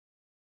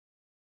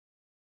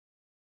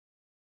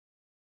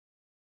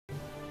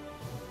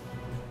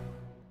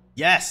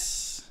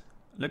Yes!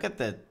 Look at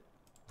that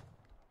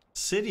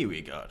city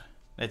we got.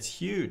 That's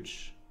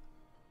huge.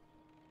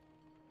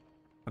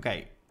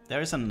 Okay,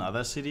 there is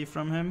another city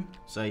from him.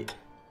 So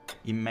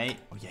he may...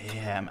 Oh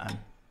yeah, I'm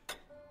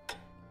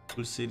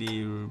full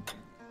city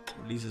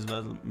releases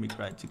battle me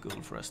critical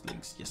for us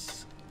links.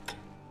 Yes.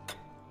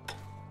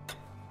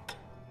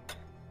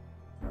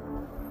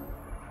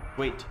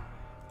 Wait.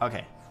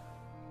 Okay.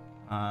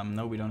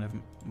 No, we don't have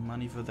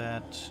money for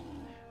that.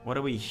 What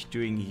are we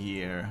doing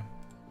here?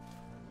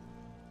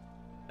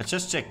 Let's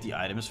just check the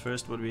items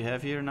first, what we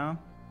have here now.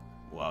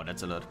 Wow,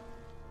 that's a lot.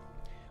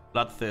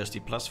 Bloodthirsty,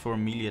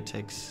 +4 melee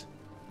attacks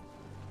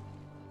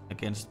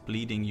against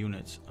bleeding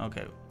units.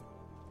 Okay.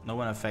 No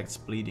one affects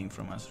bleeding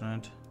from us,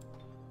 right?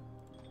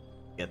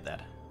 Get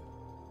that.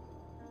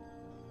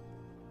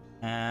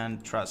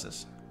 And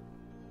trusses.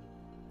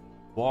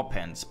 War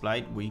pens,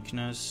 blight,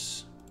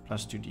 weakness,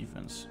 +2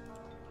 defense.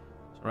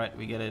 So, right,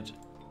 we get it.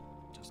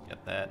 Just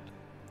get that.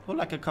 Oh,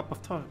 like a cup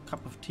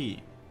of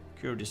tea.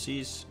 Cure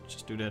disease.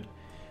 Just do that.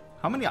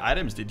 How many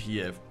items did he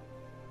have?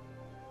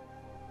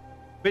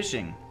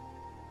 Fishing.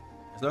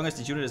 As long as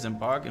the unit is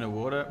embarked in the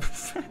water,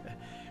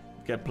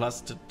 get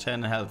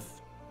 +10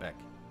 health back.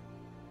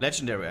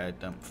 Legendary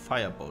item,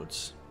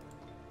 firebolts.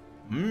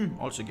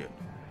 Also good.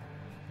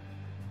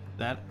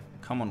 That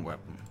common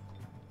weapon.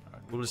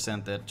 Right, we'll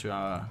send that to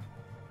our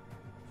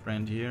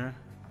friend here.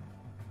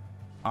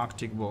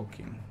 Arctic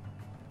walking.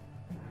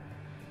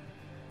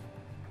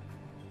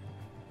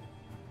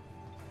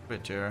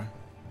 Twitter.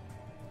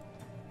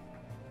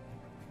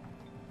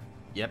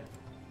 Yep.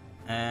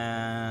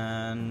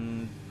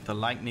 And the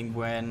lightning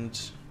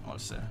went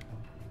also.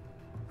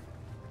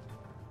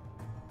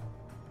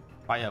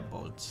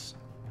 Firebolts.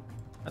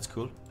 That's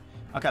cool.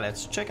 Okay,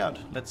 let's check out.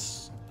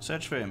 Let's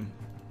search for him.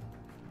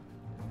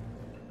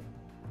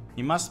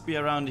 He must be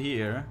around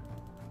here.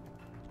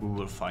 We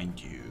will find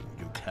you.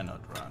 You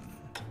cannot run.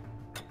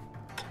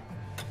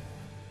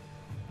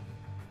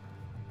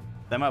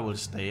 Then I will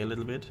stay a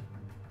little bit.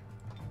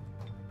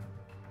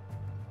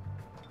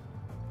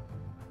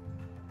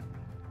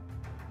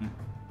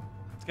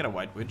 Let's get a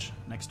White Witch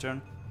next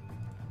turn.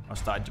 Or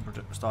start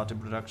the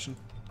production.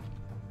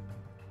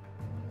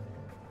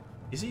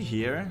 Is he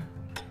here?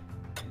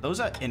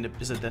 Those are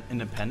is it that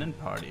independent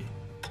party?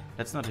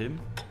 That's not him.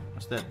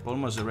 What's that?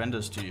 Bulma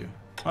surrenders to you.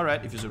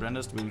 Alright, if he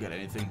surrenders, we'll get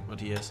anything what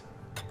he has.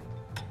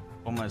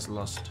 Bulma is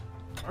lost.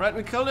 Alright,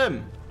 we killed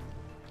him!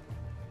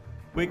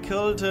 We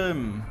killed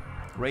him!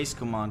 Race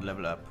command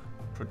level up.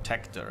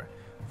 Protector.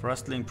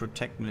 Frostling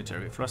protect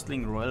military.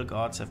 Frostling royal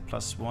guards have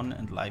 +1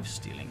 and life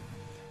stealing.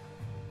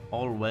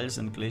 All wells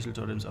and glacial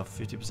totems are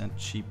 50%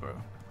 cheaper.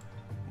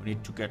 We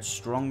need to get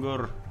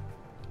stronger.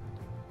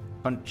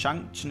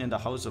 Conjunction in the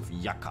house of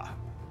Yaka.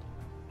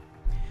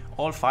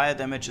 All fire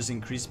damage is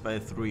increased by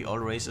 3. All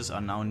races are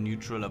now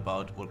neutral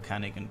about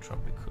volcanic and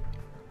tropical.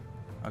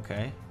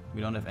 Okay, we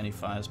don't have any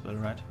fire spell,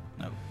 right?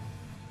 No.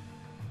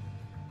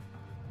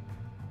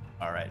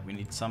 Alright, we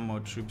need some more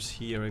troops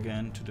here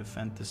again to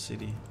defend the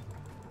city.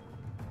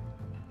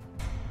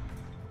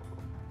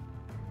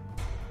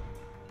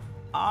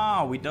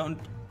 Ah, we don't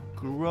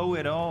grow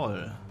at all.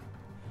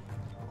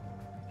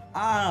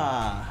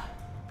 Ah.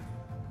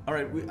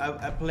 Alright,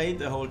 I played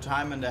the whole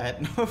time and I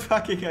had no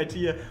fucking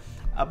idea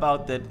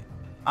about that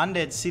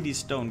undead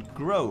cities don't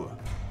grow.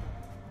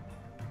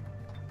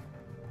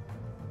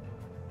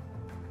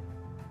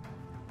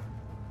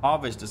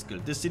 Harvester skill.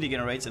 This city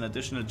generates an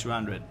additional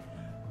 200.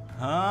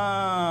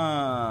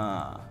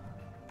 Ah.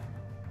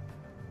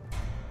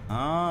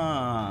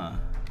 Ah.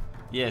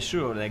 Yeah,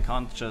 sure, they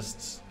can't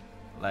just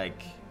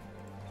like...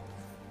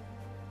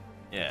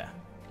 Yeah.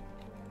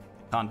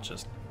 Can't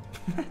just...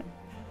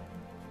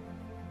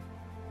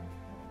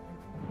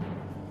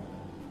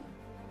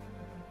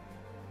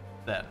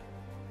 That.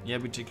 Yeah,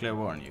 we declare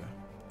war on you.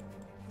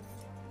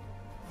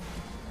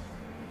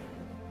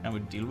 Can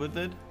we deal with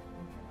it?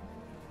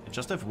 I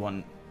just have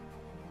one.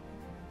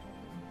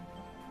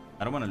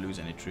 I don't want to lose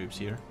any troops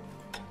here.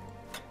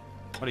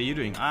 What are you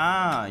doing?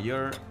 Ah,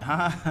 you're...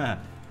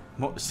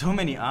 so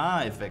many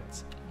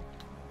effects.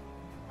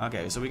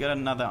 Okay, so we got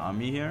another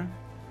army here.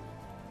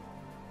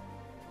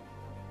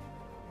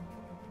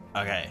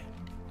 Okay.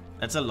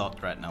 That's a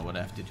lot right now, what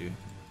I have to do.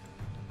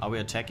 Are we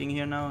attacking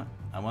here now?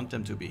 I want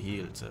them to be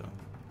healed, so...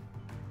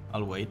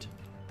 I'll wait.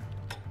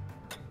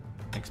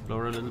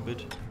 Explore a little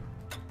bit.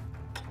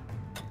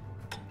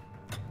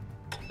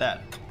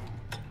 That.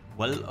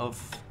 Well of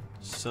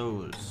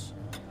Souls.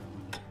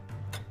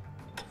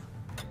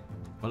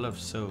 Well of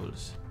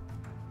Souls.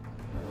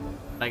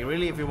 Like,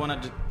 really, if you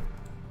wanted to...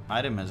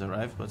 Item has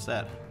arrived. What's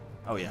that?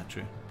 Oh, yeah,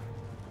 true.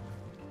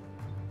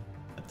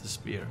 At the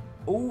spear.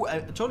 Oh, I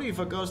totally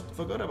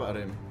forgot about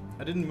him.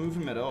 I didn't move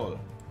him at all.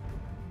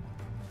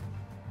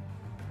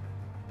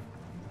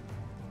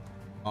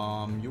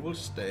 You will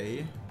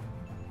stay.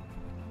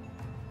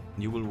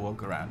 You will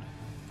walk around.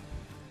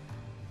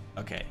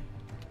 Okay.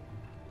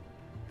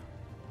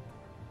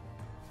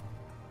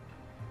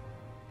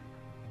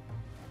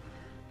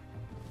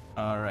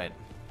 Alright.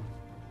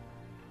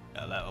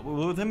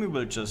 Well, then we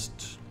will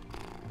just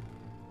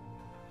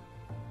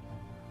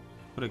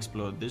Could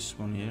explore this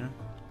one here.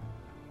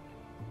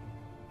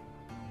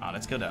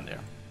 Let's go down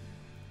there.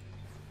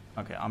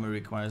 Okay, army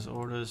requires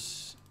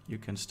orders. You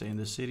can stay in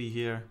the city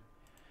here.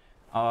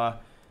 Our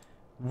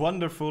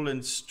wonderful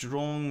and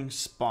strong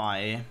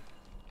spy.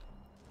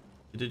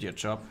 You did your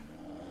job.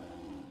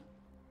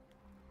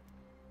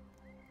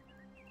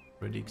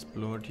 Already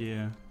explored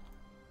here.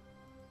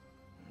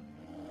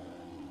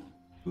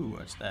 Ooh,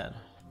 what's that?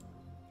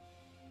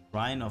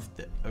 Shrine of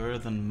the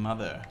Earthen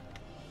Mother.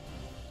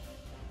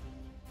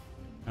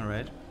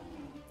 Alright.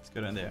 Let's go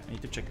down there. I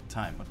need to check the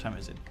time. What time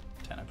is it?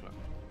 10 o'clock.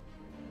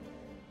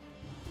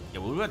 Yeah,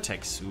 we'll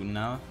attack soon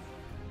now.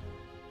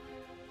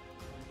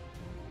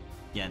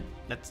 Yeah,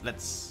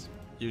 let's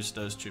use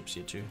those troops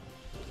here too.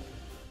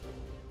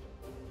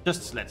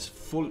 Just let's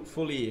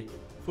fully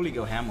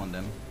go ham on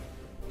them.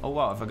 Oh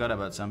wow, I forgot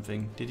about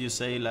something. Did you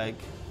say like...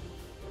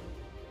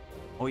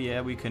 Oh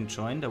yeah, we can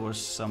join? There was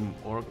some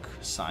orc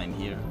sign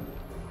here.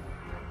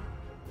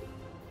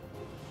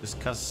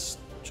 Discuss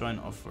join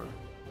offer.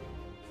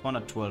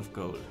 412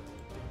 gold.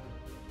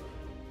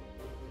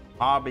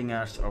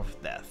 Harbingers of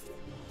Death.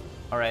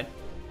 Alright.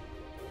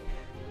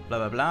 Blah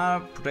blah blah.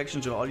 Protection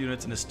to all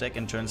units in the stack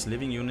and turns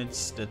living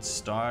units that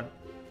start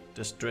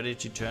the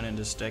strategy turn in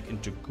the stack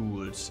into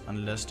ghouls.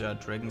 Unless there are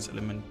dragons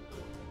element.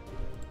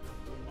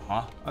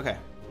 Huh? Okay.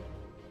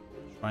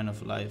 Shrine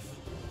of Life.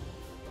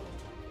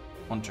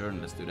 One turn,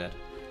 let's do that.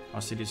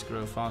 Our cities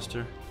grow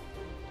faster.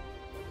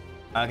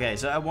 Okay,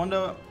 so I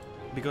wonder,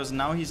 because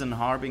now he's an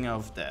Harbinger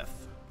of Death.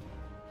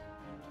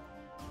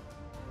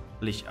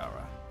 Lich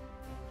Aura.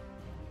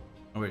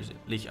 Where is it?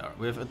 Lich Aura.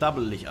 We have a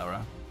double Lich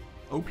Aura.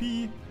 OP.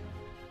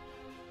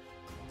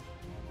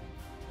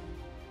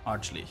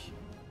 Archlich.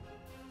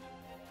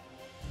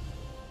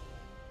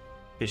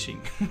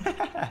 Fishing.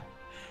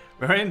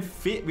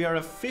 We are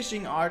a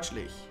fishing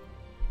Archlich.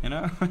 You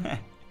know?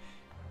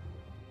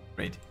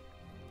 Great.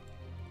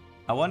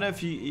 I wonder if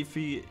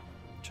he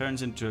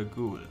turns into a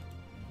ghoul.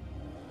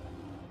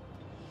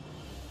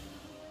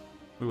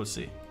 We will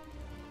see.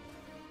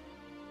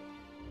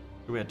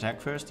 Do we attack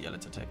first? Yeah,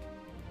 let's attack.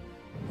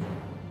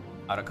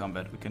 Out of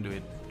combat, we can do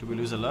it. Do we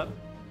lose a lot?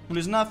 We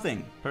lose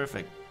nothing.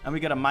 Perfect. And we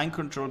got a mind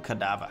control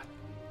cadaver.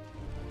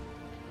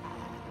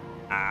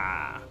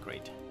 Ah,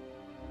 great.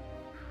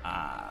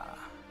 Ah.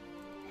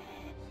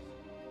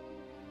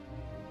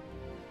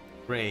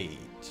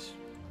 Great.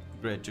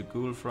 Great to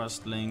ghoul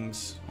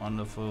frostlings.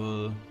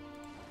 Wonderful.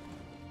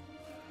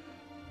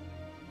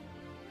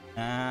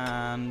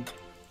 And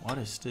what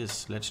is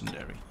this?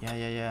 Legendary.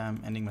 Yeah,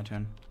 I'm ending my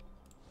turn.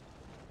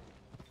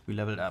 We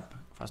leveled up.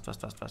 Fast.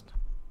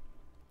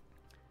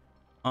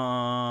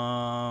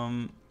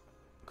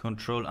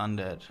 Control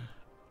undead.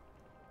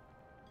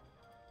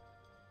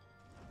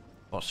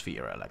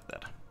 Sphere, I like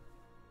that.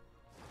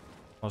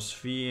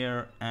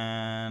 Sphere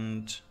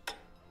and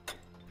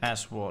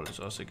pass wall is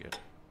also good.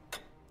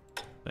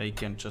 So you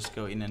can just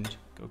go in and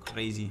go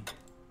crazy.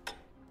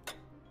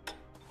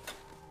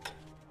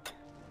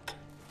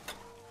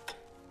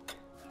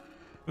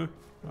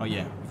 Oh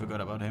yeah, we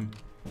forgot about him.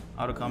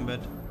 Out of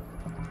combat.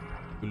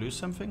 We lose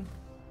something?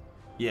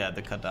 Yeah,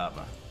 the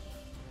cadaver.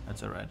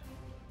 That's alright.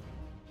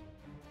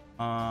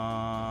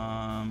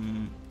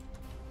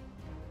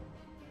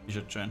 We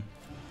should join.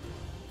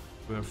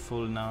 We're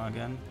full now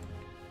again.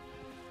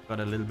 Got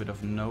a little bit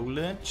of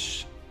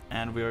knowledge.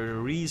 And we're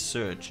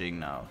researching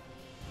now.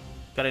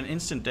 Got an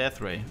instant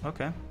death ray.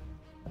 Okay.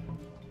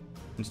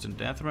 Instant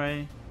death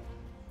ray.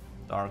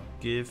 Dark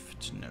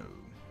gift. No.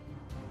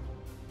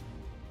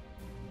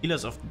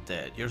 Healers of the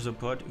dead. Your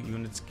support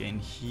units gain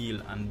heal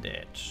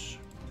undead.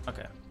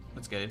 Okay.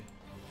 Let's get it.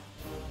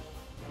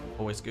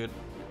 Always good.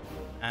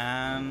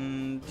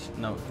 And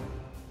no.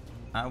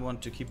 I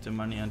want to keep the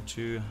money on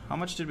 2. How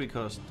much did we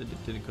cost?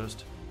 Did it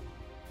cost?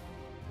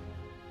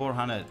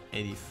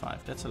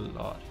 485. That's a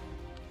lot.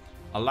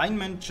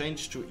 Alignment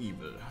changed to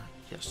evil.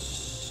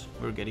 Yes,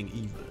 we're getting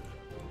evil.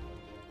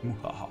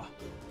 Muhaha.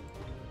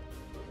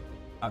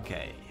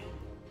 Okay.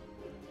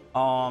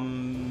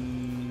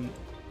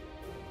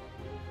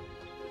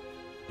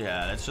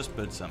 Yeah, let's just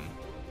build some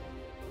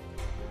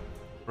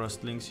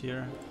frostlings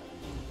here.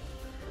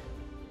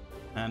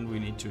 And we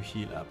need to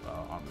heal up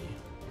our army.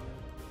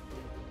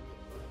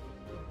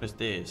 What's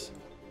this?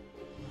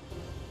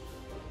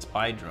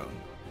 Spy drone.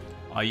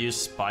 Are you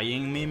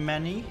spying me,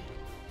 Manny?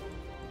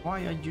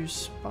 Why are you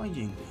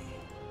spying me?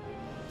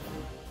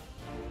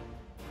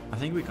 I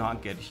think we can't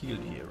get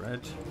healed here,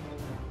 right?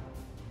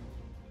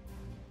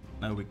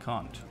 No, we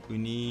can't. We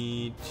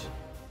need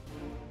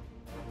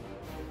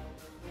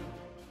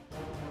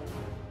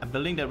a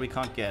building that we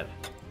can't get.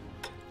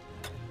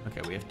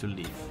 Okay, we have to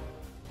leave.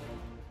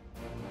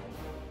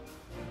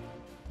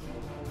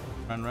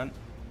 Run.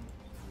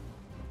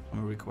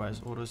 Armor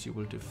requires orders. You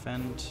will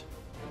defend.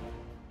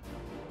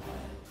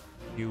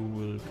 You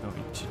will go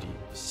into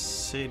the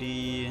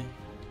city.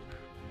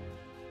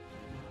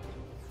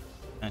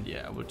 And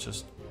yeah, I will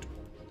just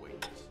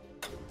wait.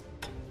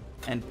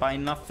 And buy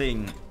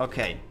nothing.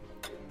 Okay.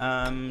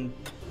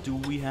 Do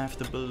we have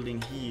the building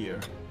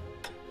here?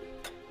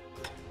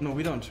 No,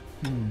 we don't.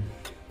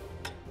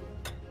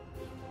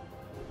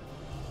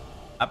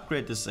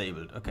 Upgrade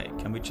disabled. Okay,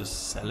 can we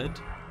just sell it?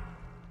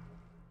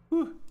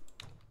 Whew.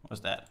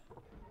 What's that?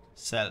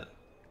 Sell.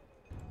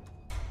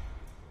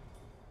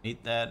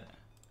 Need that.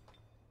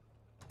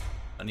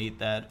 Don't need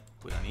that.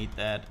 We don't need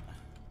that.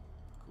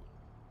 Cool.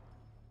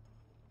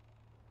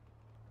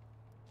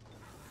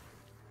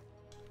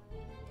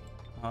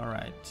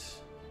 Alright.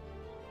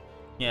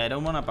 Yeah, I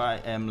don't wanna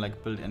buy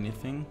like build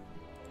anything.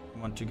 I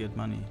want to get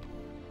money.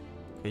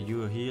 Okay,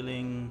 you are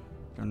healing.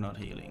 You're not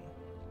healing.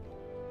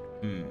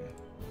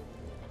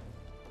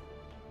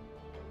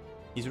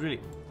 He's really...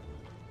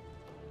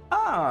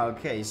 Ah,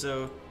 okay,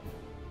 so...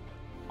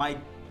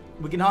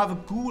 We can have a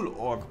ghoul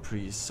orc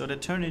priest, so they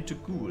turn into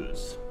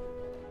ghouls.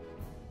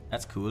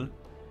 That's cool.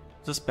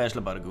 What's so special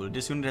about a ghoul?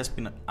 This unit has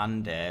been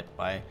undead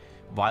by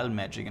wild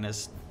magic and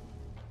that's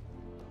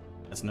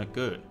not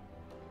good.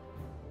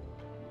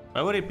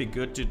 Why would it be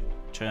good to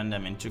turn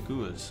them into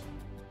ghouls?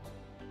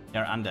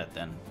 They're undead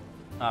then.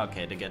 Ah,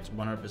 okay, they get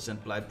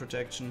 100% blight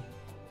protection.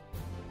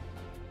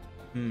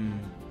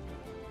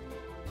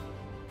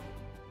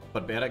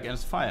 But better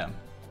against fire.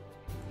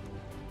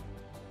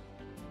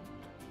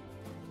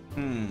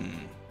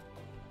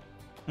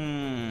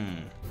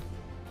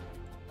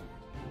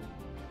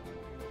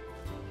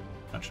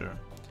 Not sure.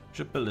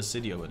 Should build a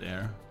city over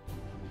there.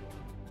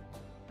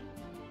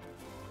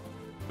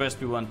 First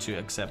we want to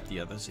accept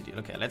the other city.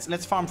 Okay,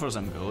 let's farm for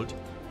some gold.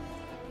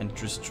 And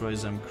destroy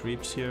some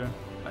creeps here.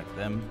 Like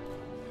them.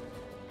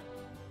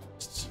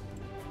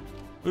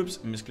 Oops,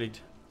 misclicked.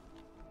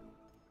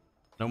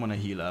 Don't wanna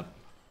heal up.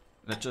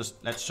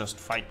 Let's just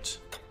fight.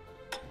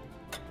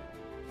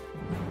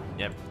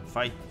 Yep,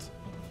 fight.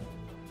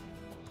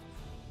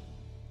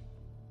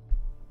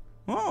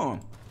 Oh!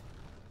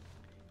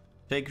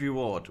 Take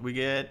reward. We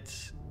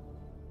get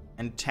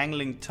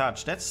Entangling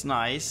Touch. That's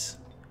nice.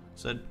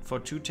 So for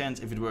 2 turns,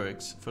 if it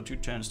works, for 2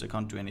 turns they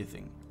can't do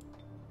anything.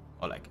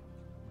 Or like,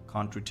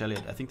 can't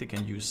retaliate. I think they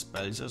can use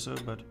spells or so,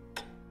 but...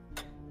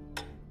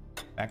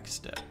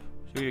 Backstab.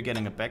 So you're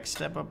getting a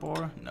backstabber,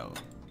 boar? No.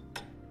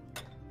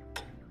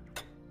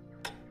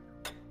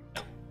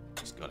 No.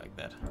 Just go like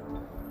that.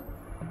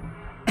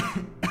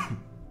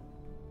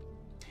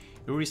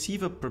 You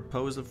receive a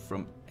proposal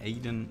from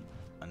Aiden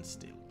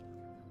Unstill.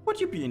 Would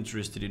you be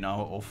interested in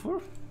our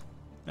offer?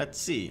 Let's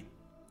see.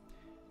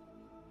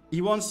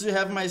 He wants to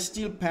have my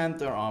Steel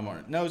Panther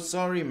armor. No,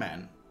 sorry,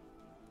 man.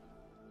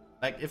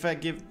 Like, if I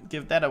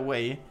give that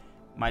away,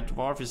 my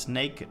dwarf is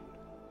naked.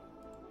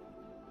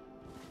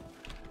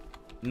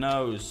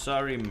 No,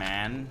 sorry,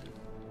 man.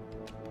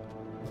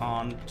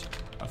 Can't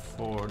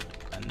afford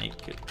a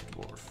naked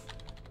dwarf.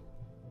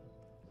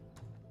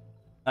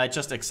 I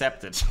just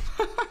accept it.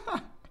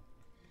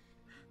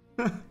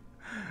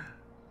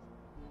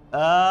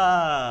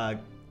 Ah,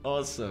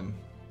 awesome.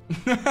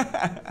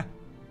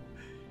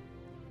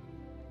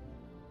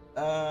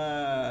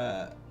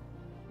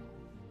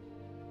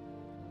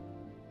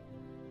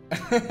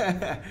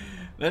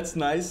 That's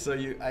nice. So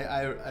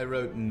I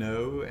wrote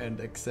no and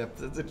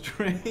accepted the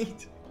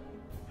trade.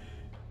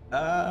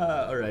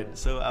 All right.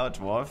 So our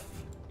dwarf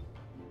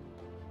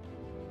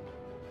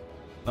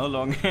no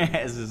longer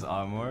has his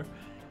armor.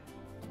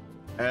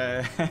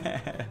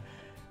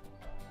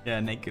 Yeah,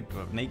 naked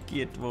dwarf,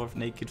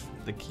 naked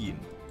the keen.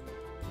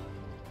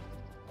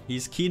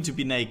 He's keen to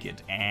be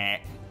naked.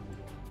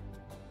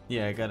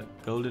 Yeah, I got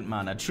golden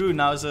mana. True,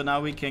 so now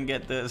we can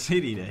get the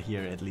city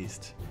here at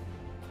least.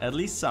 At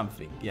least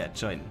something. Yeah,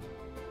 join.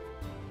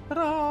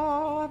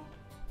 Ta-da!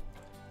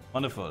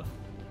 Wonderful.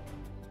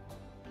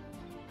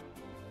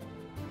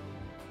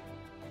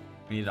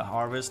 We need a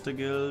harvester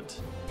guild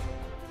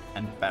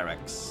and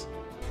barracks.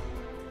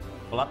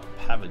 Blood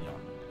pavilion.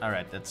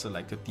 Alright, that's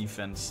like a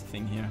defense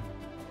thing here.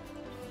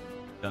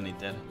 Don't need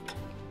that.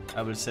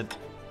 I will sell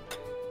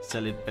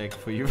it back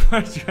for you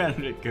for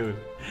 200 gold.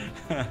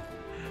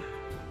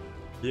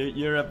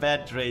 You're a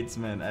bad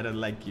tradesman. I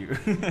don't like you.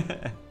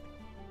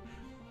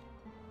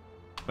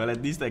 Well,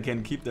 at least I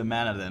can keep the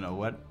mana then, or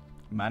what?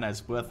 Mana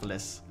is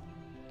worthless.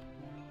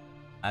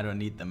 I don't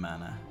need the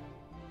mana.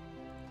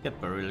 Get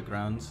burial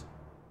grounds.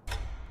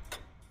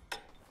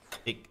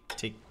 Tick,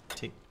 tick,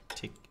 tick,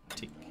 tick,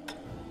 tick.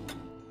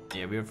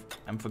 Yeah,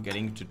 I'm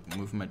forgetting to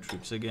move my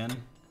troops again.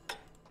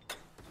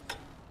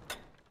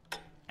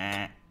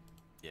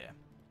 Yeah.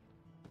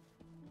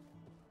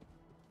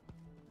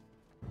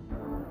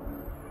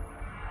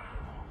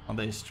 Are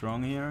they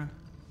strong here?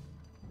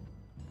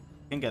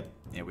 Can get...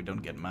 Yeah, we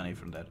don't get money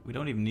from that. We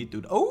don't even need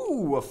to...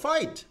 Oh, a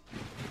fight!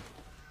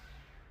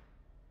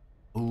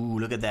 Ooh,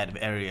 look at that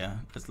area.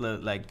 It's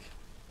like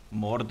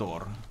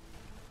Mordor.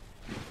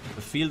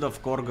 The field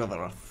of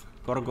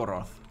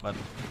Gorgoroth, but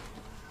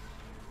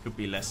could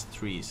be less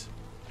trees.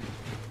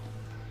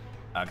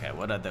 Okay,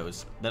 what are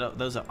those?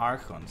 Those are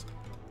Archons.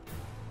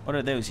 What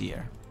are those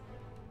here?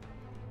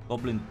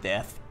 Goblin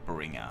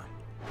Deathbringer.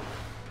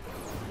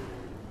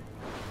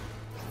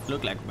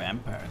 Look like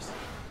vampires.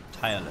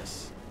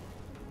 Tireless.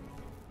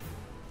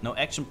 No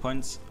action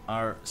points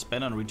are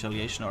spent on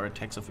retaliation or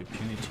attacks of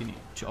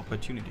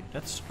opportunity.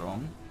 That's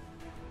strong.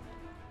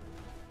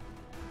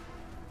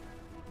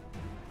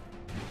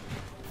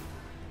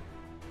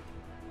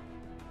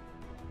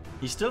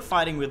 He's still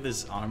fighting with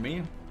this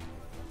army.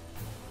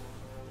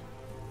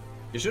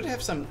 You should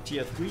have some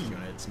tier 3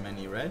 units,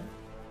 Manny, right?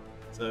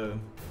 So,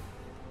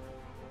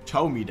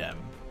 show me them.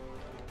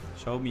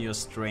 Show me your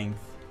strength.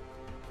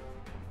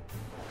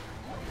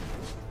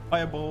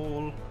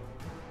 Fireball.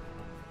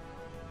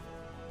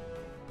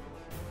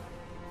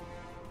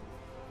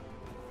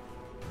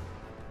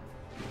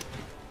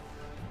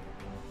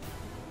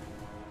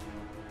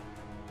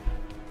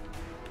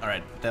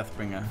 Alright,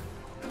 Deathbringer.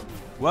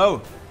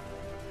 Whoa!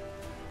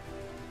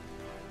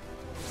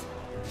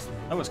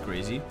 That was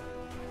crazy.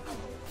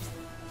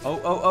 Oh,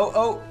 oh, oh,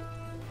 oh!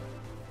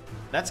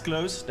 That's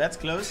close, that's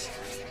close.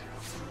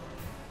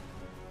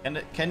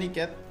 And can he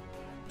get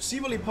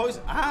severely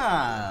poisoned?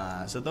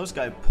 Ah, so those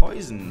guys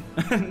poison.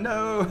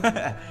 No!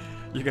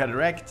 You got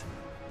wrecked.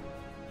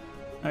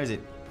 How is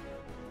it?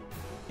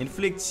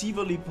 Inflict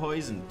severely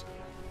poisoned.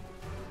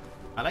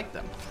 I like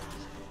them.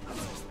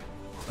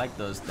 I like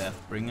those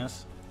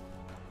Deathbringers.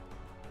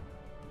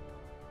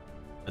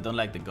 I don't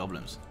like the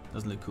goblins.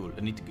 Doesn't look cool.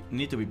 They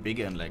need to be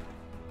bigger and like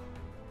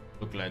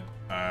look like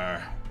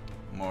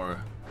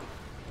more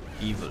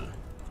evil.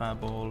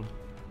 Fireball.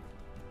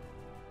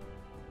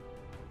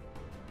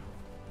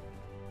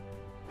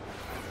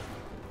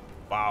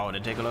 Wow, they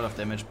take a lot of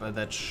damage by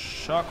that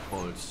shock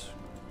bolts.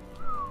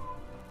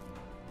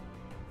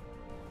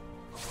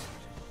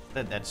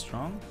 Is that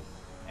strong?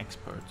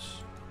 Experts.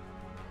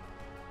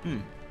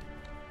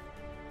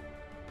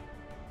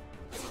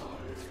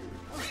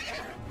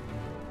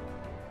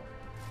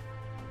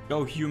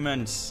 Go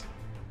humans.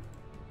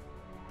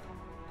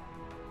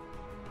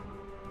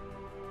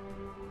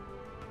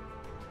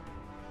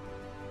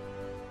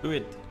 Do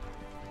it.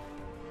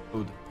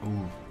 Good.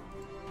 Ooh.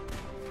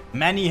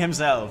 Manny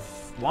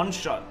himself. One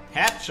shot.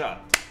 Headshot.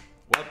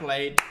 Well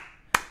played.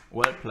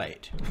 Well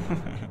played.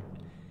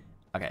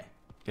 Okay.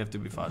 You have to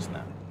be fast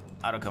now.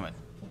 Auto comment.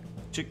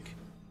 Chick.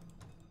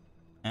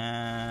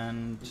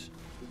 And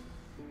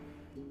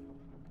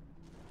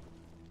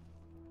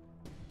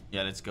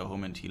yeah, let's go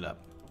home and heal up.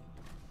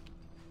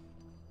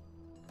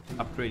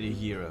 Upgrade a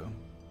hero.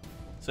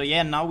 So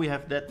yeah, now we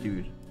have that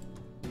dude.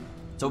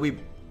 So we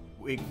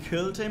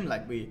killed him,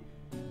 like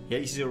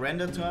he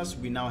surrendered to us.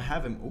 We now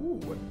have him.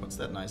 Ooh, what's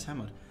that nice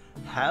helmet?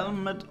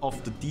 Helmet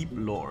of the Deep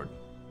Lord.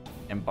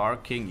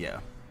 Embarking, yeah.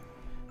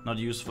 Not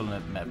useful in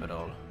that map at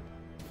all.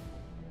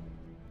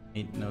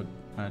 Ain't no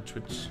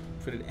Twitch.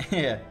 Put it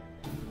yeah.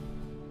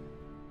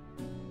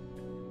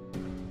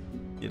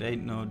 It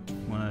ain't no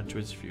 100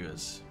 Twitch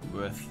viewers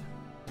worth.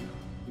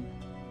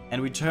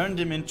 And we turned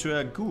him into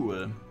a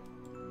ghoul.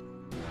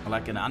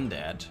 Like an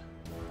undead.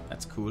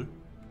 That's cool.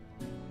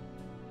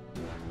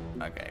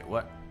 Okay,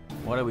 what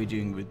are we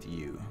doing with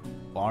you?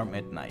 Farm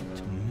at night.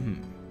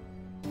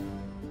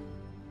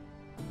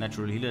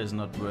 Natural healer is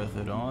not worth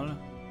it all.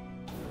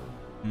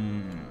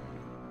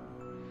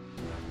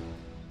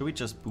 Should we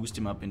just boost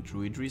him up in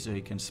druidry so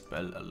he can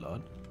spell a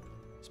lot?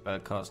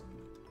 Cast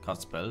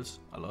spells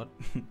a lot.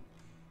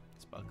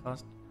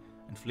 Spellcast.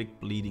 Inflict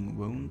bleeding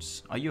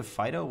wounds. Are you a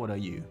fighter or what are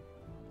you?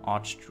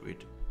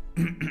 Archdruid.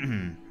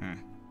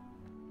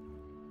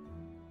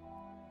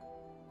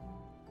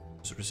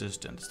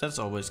 Resistance. That's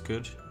always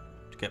good.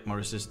 To get more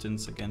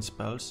resistance against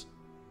spells.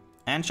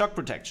 And shock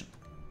protection.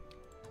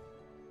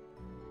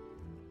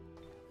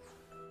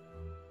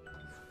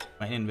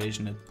 Main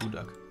invasion at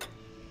Budak.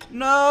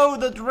 No!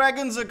 The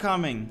dragons are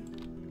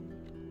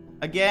coming!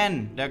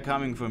 Again! They're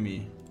coming for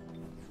me.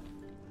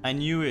 I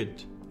knew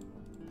it.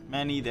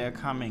 Manny, they're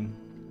coming.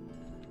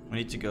 We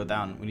need to go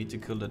down. We need to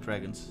kill the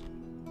dragons.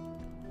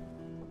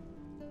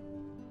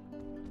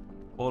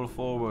 Fall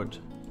forward.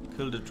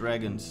 Kill the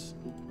dragons.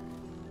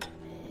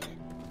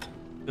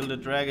 Kill the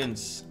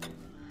dragons.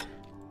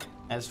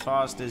 As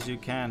fast as you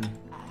can.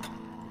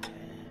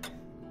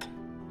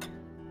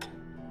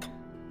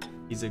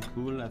 He's a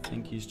ghoul. I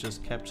think he's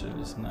just captured.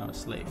 He's now a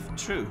slave.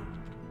 True.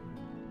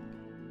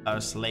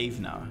 Our slave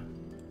now.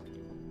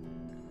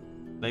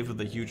 Slave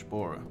with a huge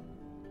boar.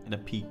 And a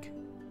peak.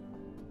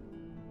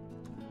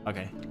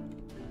 Okay.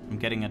 I'm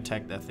getting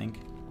attacked, I think.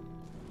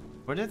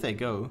 Where did they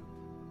go?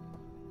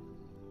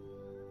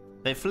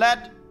 They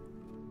fled!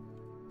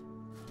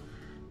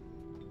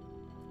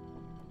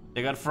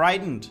 They got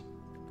frightened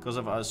because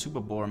of our super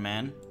boar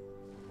man.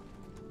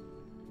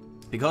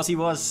 Because he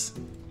was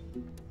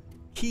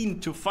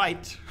keen to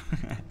fight.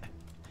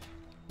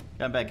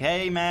 Come back.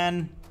 Hey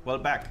man, well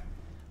back.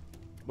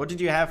 What did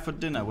you have for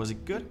dinner? Was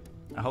it good?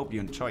 I hope you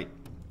enjoyed.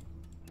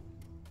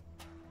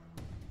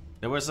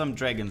 There were some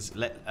dragons.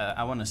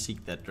 I want to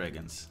seek that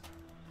dragons.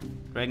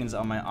 Dragons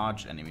are my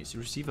arch enemies. You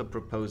receive a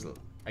proposal.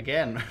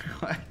 Again.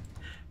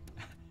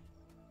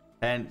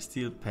 And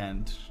steel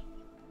pant.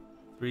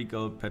 3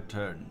 gold per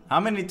turn. How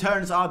many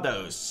turns are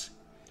those?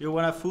 You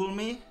wanna fool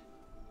me?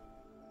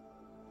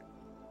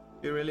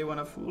 You really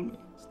wanna fool me?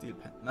 Steel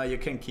pen. No, you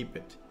can keep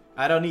it.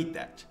 I don't need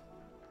that.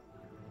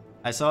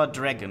 I saw a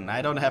dragon.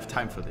 I don't have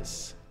time for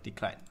this.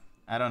 Decline.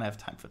 I don't have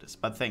time for this,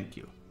 but thank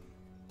you.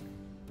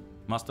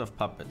 Master of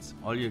Puppets.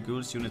 All your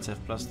ghouls units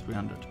have plus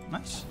 300.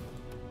 Nice.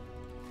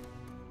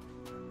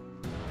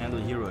 Handle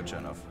hero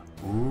turn off.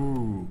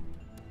 Ooh.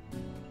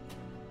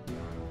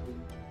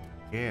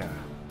 Yeah.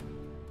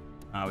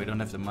 Ah, we don't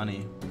have the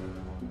money.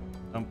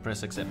 Don't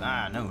press accept.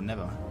 Ah, no,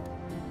 never.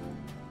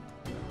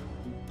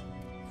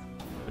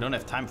 We don't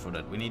have time for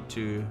that. We need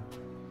to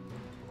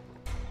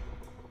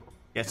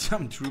get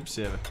some troops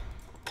here.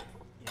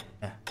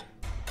 Yeah.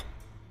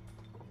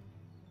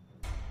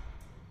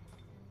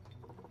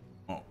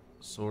 Oh,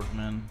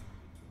 swordman.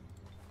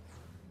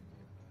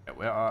 Yeah,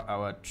 where are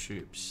our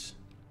troops?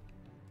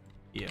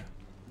 Here.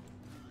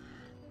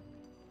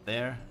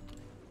 There.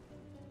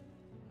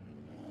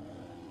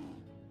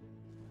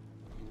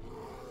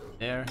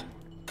 There.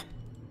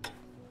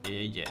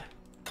 Yeah.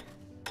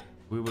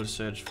 We will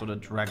search for the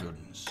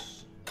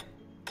dragons.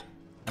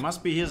 They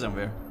must be here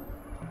somewhere.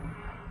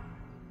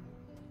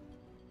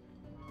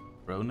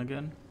 Drone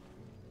again?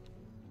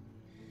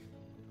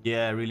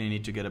 Yeah, I really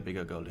need to get a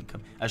bigger gold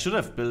income. I should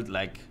have built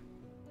like...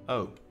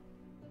 Oh.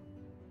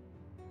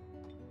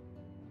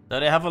 So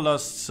they have a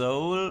lost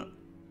soul,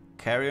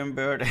 carrion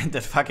bird, and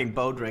that fucking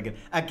bow dragon.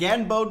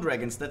 Again, bow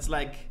dragons. That's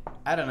like...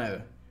 I don't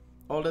know.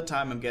 All the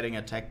time I'm getting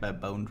attacked by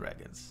bone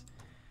dragons.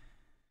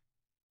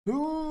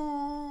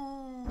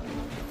 Ooh.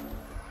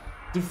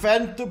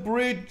 Defend the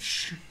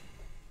bridge.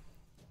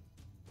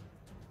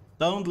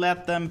 Don't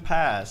let them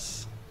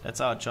pass.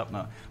 That's our job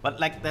now. But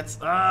like that's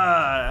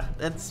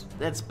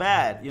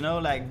bad. You know,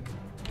 like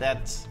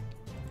that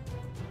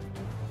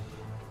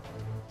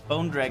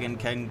bone dragon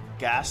can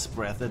gas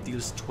breath that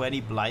deals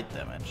 20 blight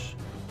damage.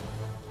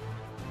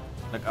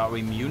 Like, are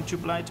we immune to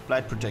blight?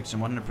 Blight protection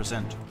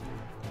 100%.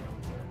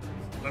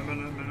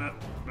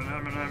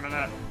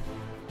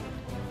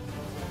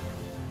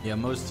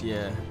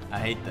 Yeah, I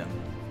hate them.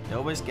 They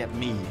always get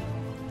me.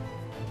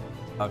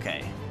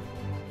 Okay.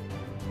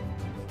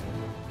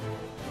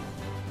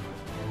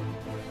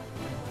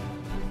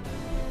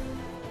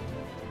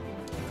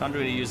 Can't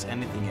really use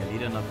anything here.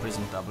 Leader, not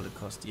prison, double the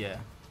cost. Yeah.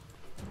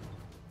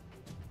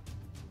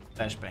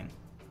 Flashbang.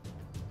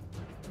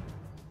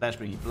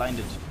 Flashbang, he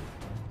blinded.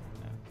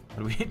 Yeah.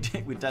 But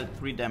we dealt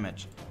 3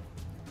 damage.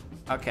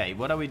 Okay,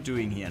 what are we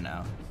doing here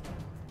now?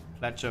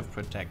 Pledge of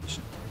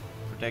protection.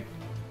 Protect.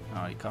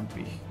 Oh, he can't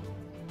be.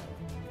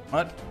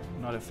 What?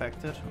 Not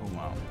affected? Oh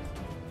wow.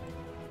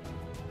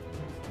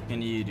 What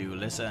can you do?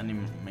 Lesser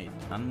animate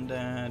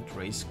undead,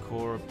 race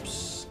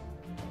corpse,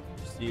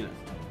 steal.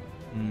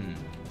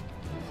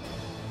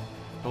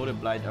 Total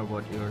blight are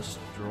what you're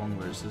strong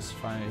versus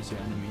fire is your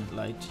enemy.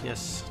 Light,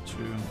 yes,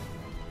 true.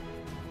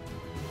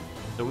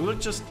 So we will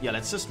just, yeah,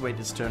 let's just wait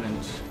his turn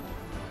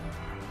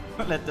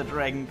and let the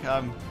dragon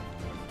come.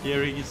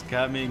 Here he is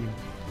coming.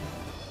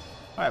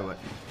 Alright, what?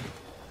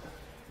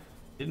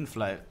 Didn't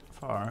fly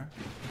far.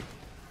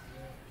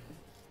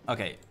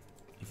 Okay,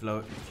 he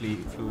flew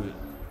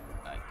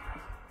like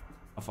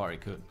how far he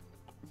could.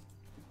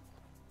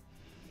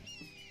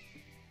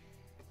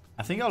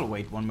 I think I'll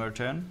wait one more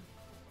turn.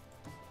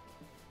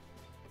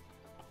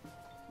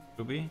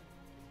 Ruby,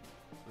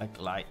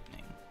 like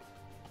lightning.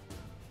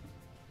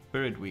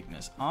 Spirit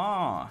weakness.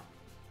 Ah.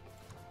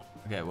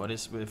 Okay, what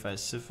is if I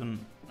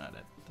siphon? No,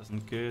 that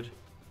doesn't good.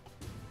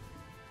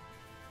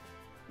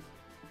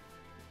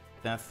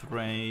 Death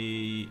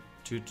ray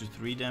 2 to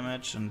 3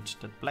 damage and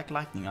that black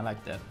lightning. I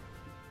like that.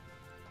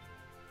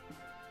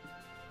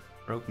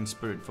 Broken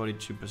spirit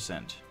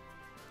 42%.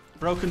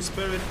 Broken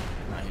spirit.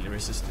 I he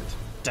resisted.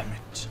 Damn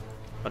it.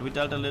 But we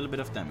dealt a little bit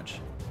of damage.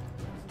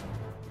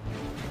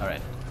 All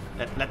right.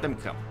 Let them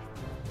come.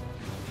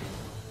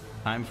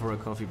 Time for a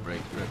coffee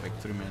break. Right back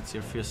 3 minutes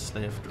here. Fierce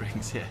Slayer of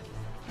Dragons here.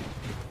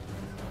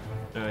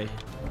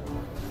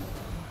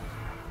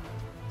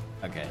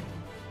 Okay.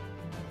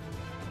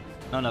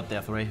 No, not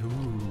Death Ray.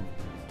 Ooh.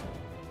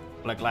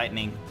 Black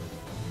Lightning.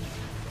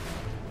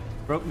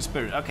 Broken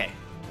Spirit. Okay.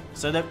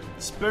 So the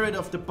spirit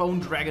of the Bone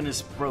Dragon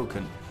is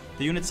broken.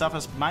 The unit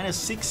suffers minus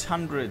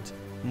 600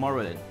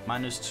 moral,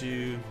 minus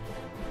 2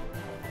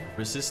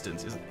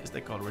 resistance. Is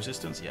that called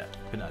resistance? Yeah,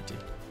 penalty.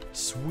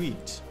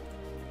 Sweet.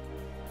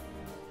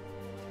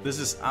 This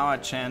is our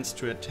chance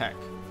to attack.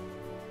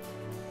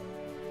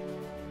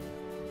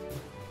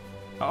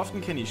 How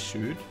often can he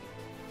shoot?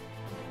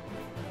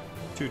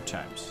 2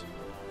 times.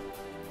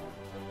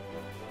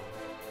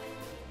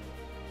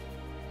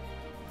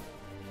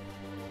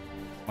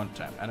 One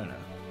time, I don't know.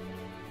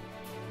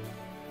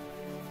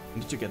 I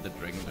need to get the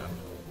dragon down.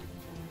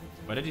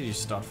 Why did you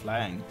start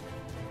flying?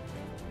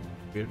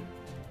 Weird.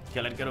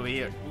 Okay, let's get over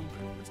here.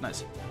 Ooh, that's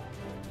nice.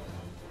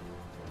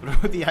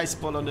 Throw the ice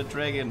ball on the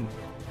dragon.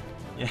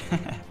 Yeah.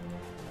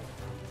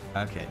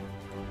 Okay.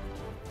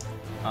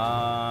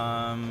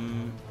 I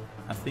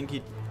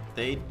think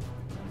they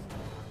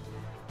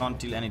can't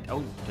deal any.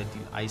 Oh, they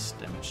deal ice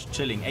damage.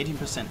 Chilling,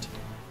 18%.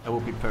 That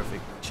would be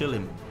perfect. Chill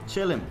him.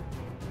 Chill him.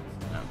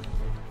 No.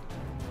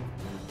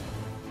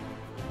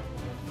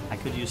 I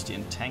could use the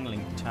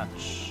entangling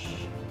touch.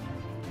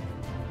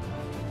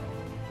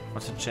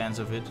 What's the chance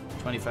of it?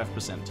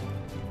 25%.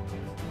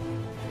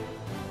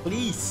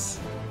 Please.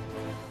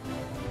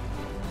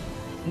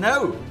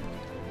 No.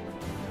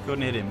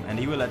 Couldn't hit him, and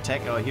he will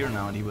attack our hero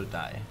now, and he will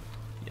die.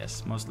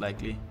 Yes, most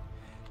likely.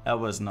 That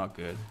was not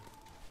good.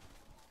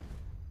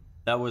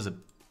 That was a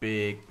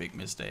big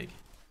mistake.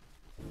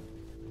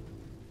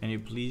 Can you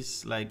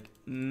please, like,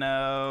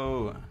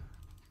 no.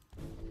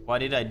 Why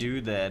did I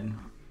do that?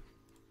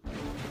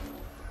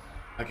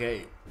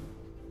 Okay.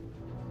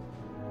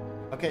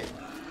 Okay.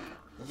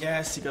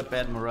 Yes, he got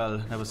bad morale.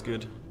 That was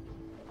good.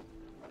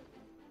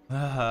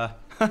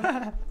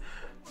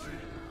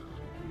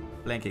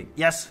 Blanking.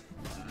 Yes!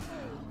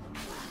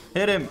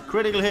 Hit him!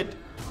 Critical hit!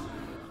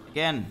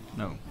 Again!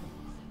 No.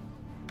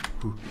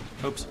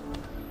 Oops.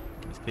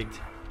 He's picked.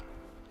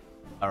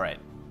 Alright.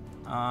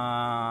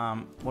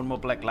 One more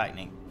black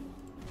lightning.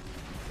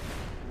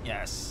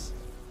 Yes.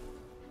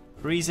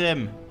 Freeze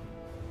him!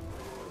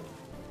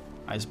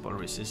 Ice ball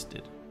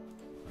resisted.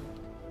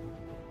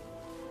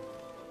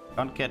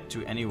 Can't get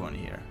to anyone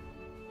here.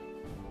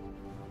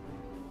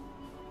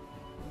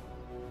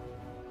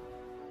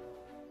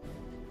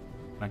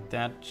 Like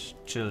that.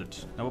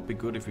 Chilled. That would be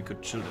good if we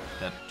could chill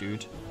that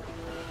dude.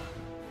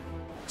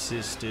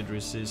 Resisted,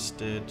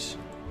 resisted.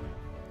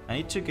 I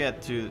need to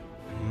get to...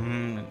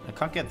 I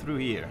can't get through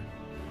here.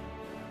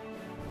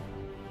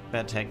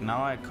 Bad attack.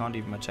 Now I can't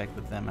even attack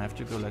with them. I have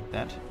to go like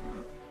that.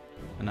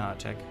 And now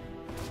attack.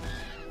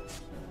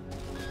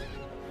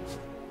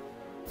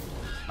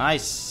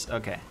 Nice.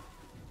 Okay.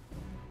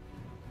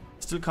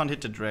 Still can't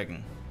hit the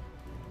dragon.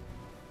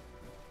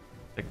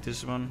 Like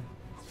this one.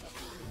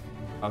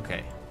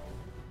 Okay.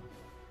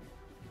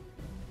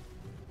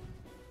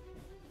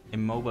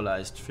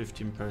 Immobilized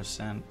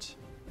 15%.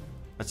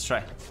 Let's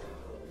try.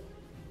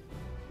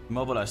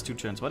 Immobilized 2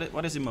 turns.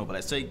 What is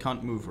immobilized? So he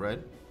can't move, right?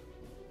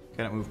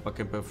 Cannot move but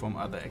can perform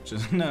other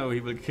actions. No, he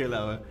will kill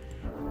our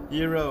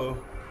hero.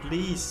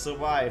 Please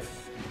survive.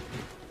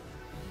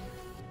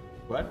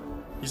 What?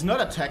 He's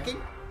not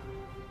attacking?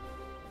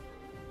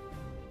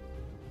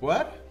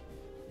 What?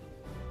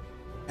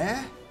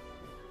 Eh?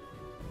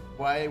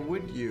 Why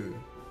would you?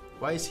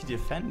 Why is he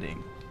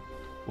defending?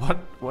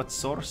 What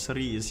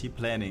sorcery is he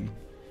planning?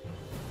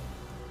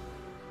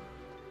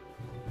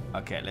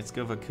 Okay, let's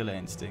go for killer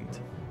instinct.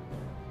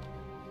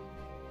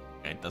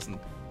 Okay, it doesn't...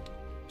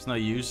 There's no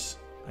use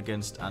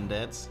against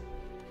undeads.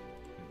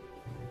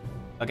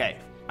 Okay,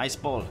 ice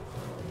ball.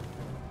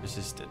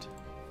 Resisted.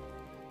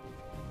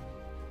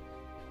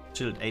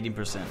 Chilled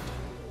 18%.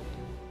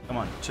 Come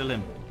on, chill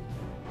him.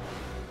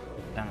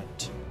 Damn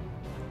it.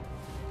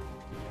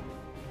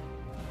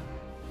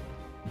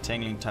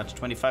 Entangling touch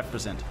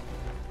 25%.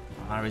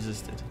 I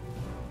resisted.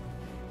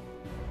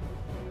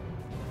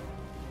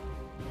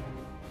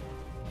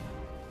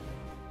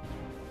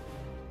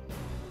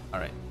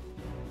 Alright.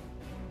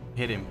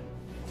 Hit him.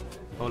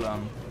 Hold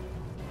on.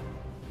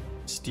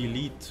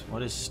 Steelite.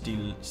 What is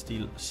Stylite?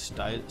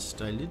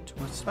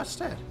 What's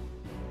that?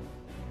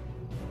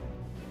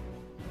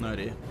 No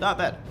idea. Not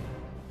bad.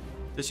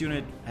 This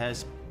unit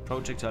has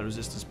projectile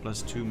resistance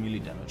plus 2 melee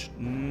damage.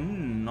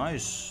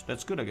 Nice.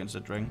 That's good against the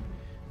dragon.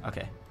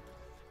 Okay.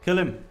 Kill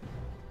him.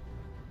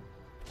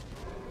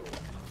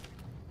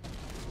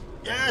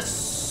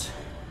 Yes!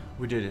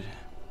 We did it.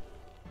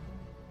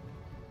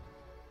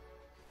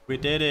 We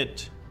did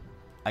it.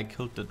 I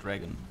killed the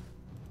dragon.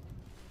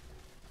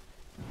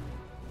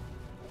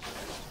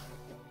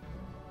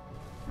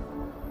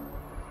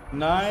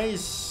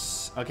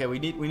 Nice. Okay, we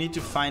need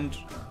to find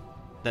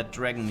that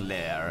dragon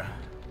lair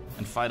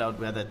and find out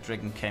where that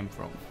dragon came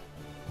from.